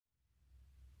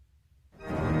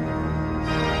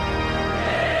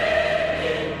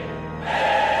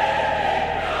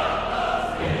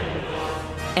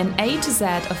An A to Z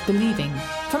of believing,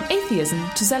 from atheism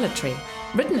to zealotry.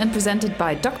 Written and presented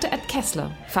by Dr. Ed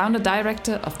Kessler,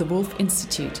 founder-director of the Wolf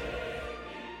Institute.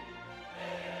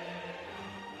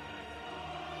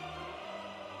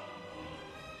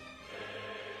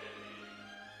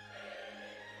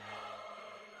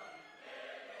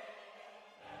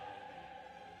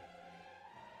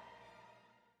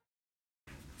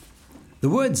 The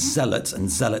words zealot and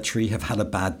zealotry have had a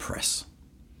bad press.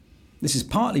 This is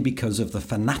partly because of the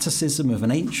fanaticism of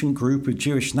an ancient group of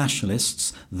Jewish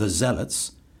nationalists, the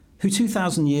Zealots, who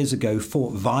 2,000 years ago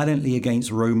fought violently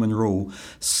against Roman rule.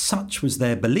 Such was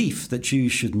their belief that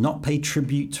Jews should not pay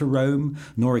tribute to Rome,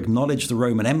 nor acknowledge the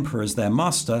Roman emperor as their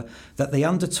master, that they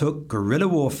undertook guerrilla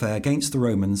warfare against the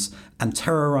Romans and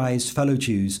terrorized fellow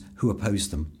Jews who opposed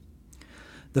them.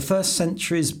 The first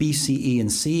centuries BCE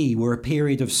and CE were a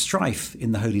period of strife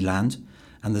in the Holy Land,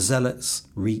 and the Zealots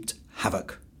wreaked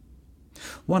havoc.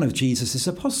 One of Jesus'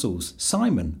 apostles,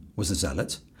 Simon, was a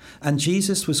zealot, and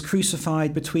Jesus was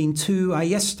crucified between two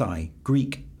aiestai,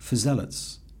 Greek for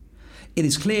zealots. It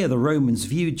is clear the Romans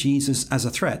viewed Jesus as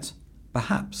a threat,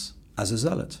 perhaps as a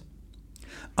zealot.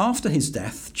 After his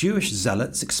death, Jewish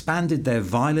zealots expanded their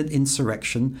violent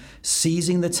insurrection,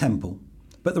 seizing the temple,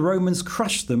 but the Romans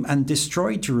crushed them and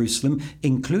destroyed Jerusalem,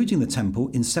 including the temple,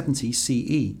 in 70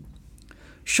 CE.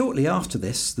 Shortly after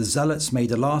this, the Zealots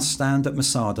made a last stand at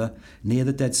Masada, near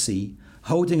the Dead Sea,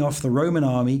 holding off the Roman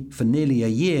army for nearly a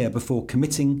year before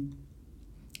committing...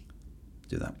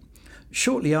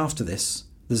 Shortly after this,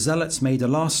 the Zealots made a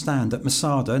last stand at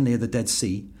Masada, near the Dead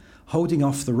Sea, holding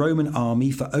off the Roman army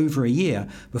for over a year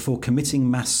before committing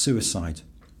mass suicide.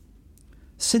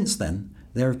 Since then,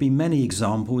 there have been many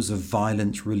examples of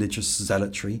violent religious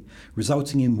zealotry,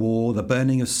 resulting in war, the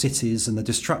burning of cities, and the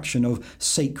destruction of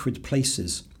sacred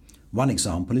places. One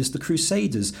example is the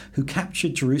Crusaders, who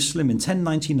captured Jerusalem in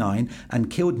 1099 and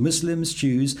killed Muslims,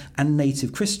 Jews, and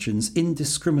native Christians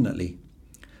indiscriminately.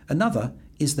 Another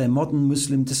is their modern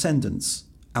Muslim descendants,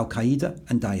 Al-Qaeda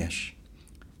and Daesh.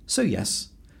 So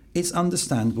yes, it's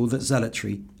understandable that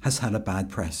zealotry has had a bad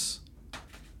press.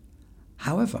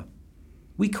 However,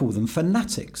 we call them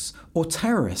fanatics or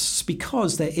terrorists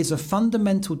because there is a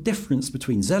fundamental difference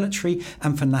between zealotry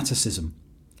and fanaticism.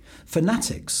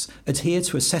 Fanatics adhere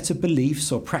to a set of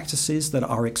beliefs or practices that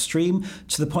are extreme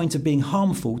to the point of being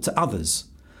harmful to others.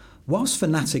 Whilst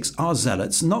fanatics are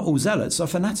zealots, not all zealots are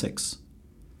fanatics.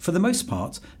 For the most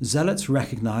part, zealots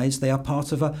recognise they are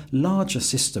part of a larger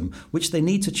system which they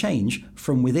need to change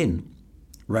from within.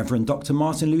 Reverend Dr.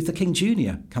 Martin Luther King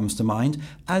Jr. comes to mind,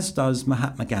 as does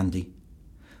Mahatma Gandhi.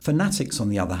 Fanatics, on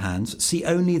the other hand, see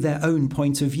only their own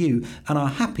point of view and are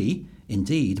happy,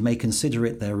 indeed may consider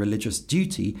it their religious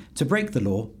duty, to break the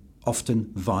law,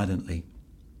 often violently.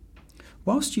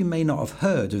 Whilst you may not have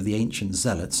heard of the ancient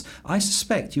zealots, I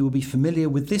suspect you will be familiar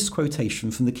with this quotation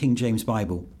from the King James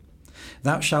Bible.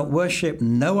 "Thou shalt worship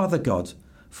no other God,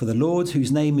 for the Lord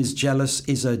whose name is jealous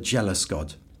is a jealous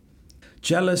God."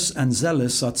 Jealous and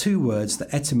zealous are two words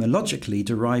that etymologically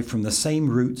derive from the same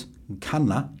root,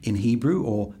 kana in Hebrew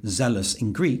or zealous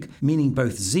in Greek, meaning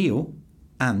both zeal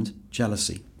and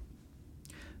jealousy.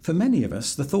 For many of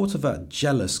us, the thought of a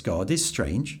jealous God is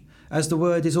strange, as the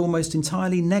word is almost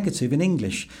entirely negative in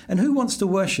English, and who wants to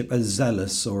worship a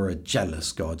zealous or a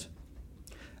jealous God?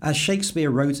 As Shakespeare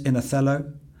wrote in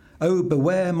Othello, "Oh,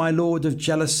 beware, my lord, of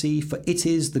jealousy, for it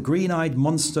is the green-eyed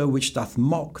monster which doth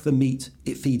mock the meat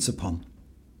it feeds upon."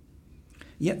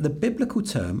 Yet the biblical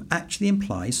term actually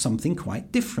implies something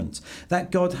quite different,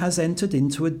 that God has entered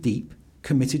into a deep,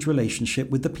 committed relationship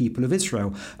with the people of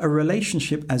Israel, a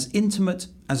relationship as intimate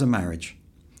as a marriage.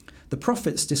 The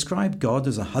prophets describe God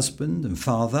as a husband and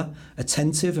father,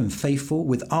 attentive and faithful,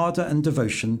 with ardour and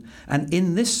devotion, and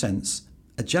in this sense,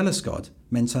 a jealous God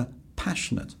meant a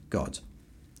passionate God.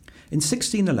 In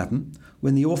 1611,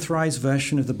 when the authorised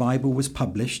version of the Bible was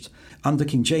published, under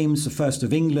King James I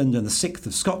of England and VI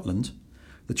of Scotland,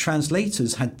 the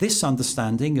translators had this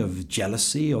understanding of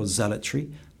jealousy or zealotry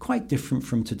quite different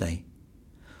from today.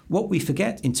 What we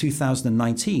forget in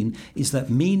 2019 is that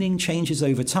meaning changes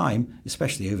over time,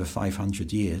 especially over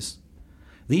 500 years.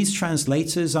 These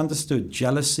translators understood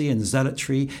jealousy and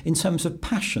zealotry in terms of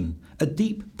passion, a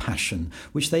deep passion,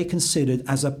 which they considered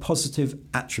as a positive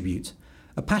attribute.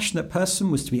 A passionate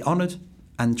person was to be honoured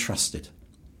and trusted.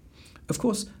 Of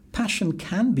course, passion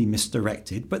can be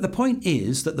misdirected, but the point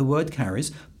is that the word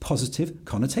carries positive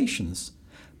connotations.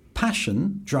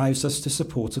 Passion drives us to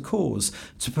support a cause,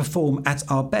 to perform at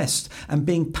our best, and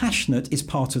being passionate is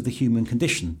part of the human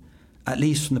condition, at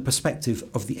least from the perspective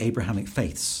of the Abrahamic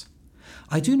faiths.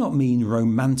 I do not mean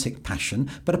romantic passion,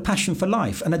 but a passion for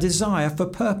life and a desire for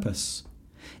purpose.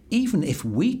 Even if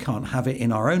we can't have it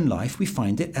in our own life, we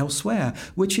find it elsewhere,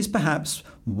 which is perhaps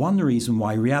one reason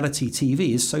why reality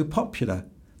TV is so popular.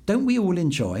 Don't we all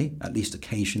enjoy, at least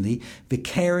occasionally,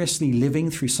 vicariously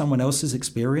living through someone else's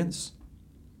experience?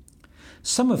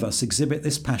 Some of us exhibit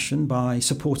this passion by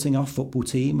supporting our football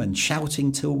team and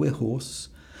shouting till we're hoarse.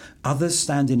 Others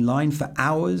stand in line for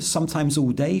hours, sometimes all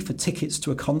day, for tickets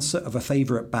to a concert of a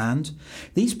favourite band.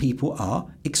 These people are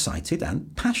excited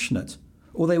and passionate,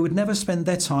 or they would never spend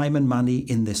their time and money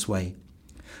in this way.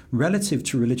 Relative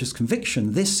to religious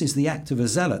conviction, this is the act of a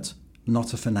zealot,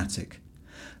 not a fanatic.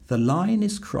 The line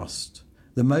is crossed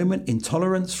the moment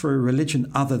intolerance for a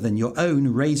religion other than your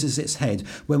own raises its head,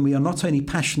 when we are not only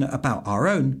passionate about our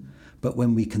own, but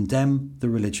when we condemn the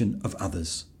religion of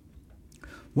others.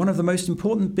 One of the most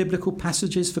important biblical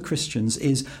passages for Christians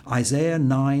is Isaiah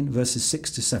 9, verses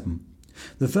 6 to 7.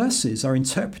 The verses are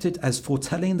interpreted as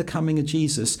foretelling the coming of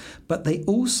Jesus, but they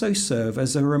also serve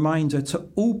as a reminder to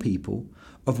all people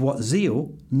of what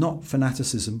zeal, not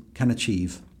fanaticism, can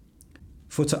achieve.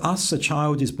 For to us a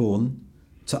child is born,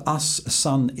 to us a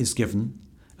son is given,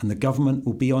 and the government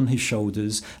will be on his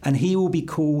shoulders, and he will be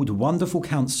called Wonderful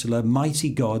Counselor, Mighty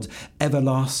God,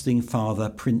 Everlasting Father,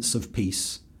 Prince of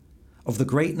Peace. Of the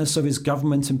greatness of his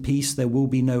government and peace there will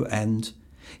be no end.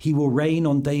 He will reign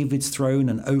on David's throne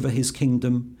and over his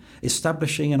kingdom,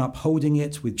 establishing and upholding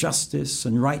it with justice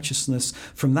and righteousness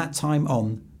from that time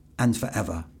on and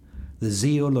forever. The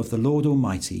zeal of the Lord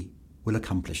Almighty will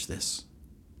accomplish this.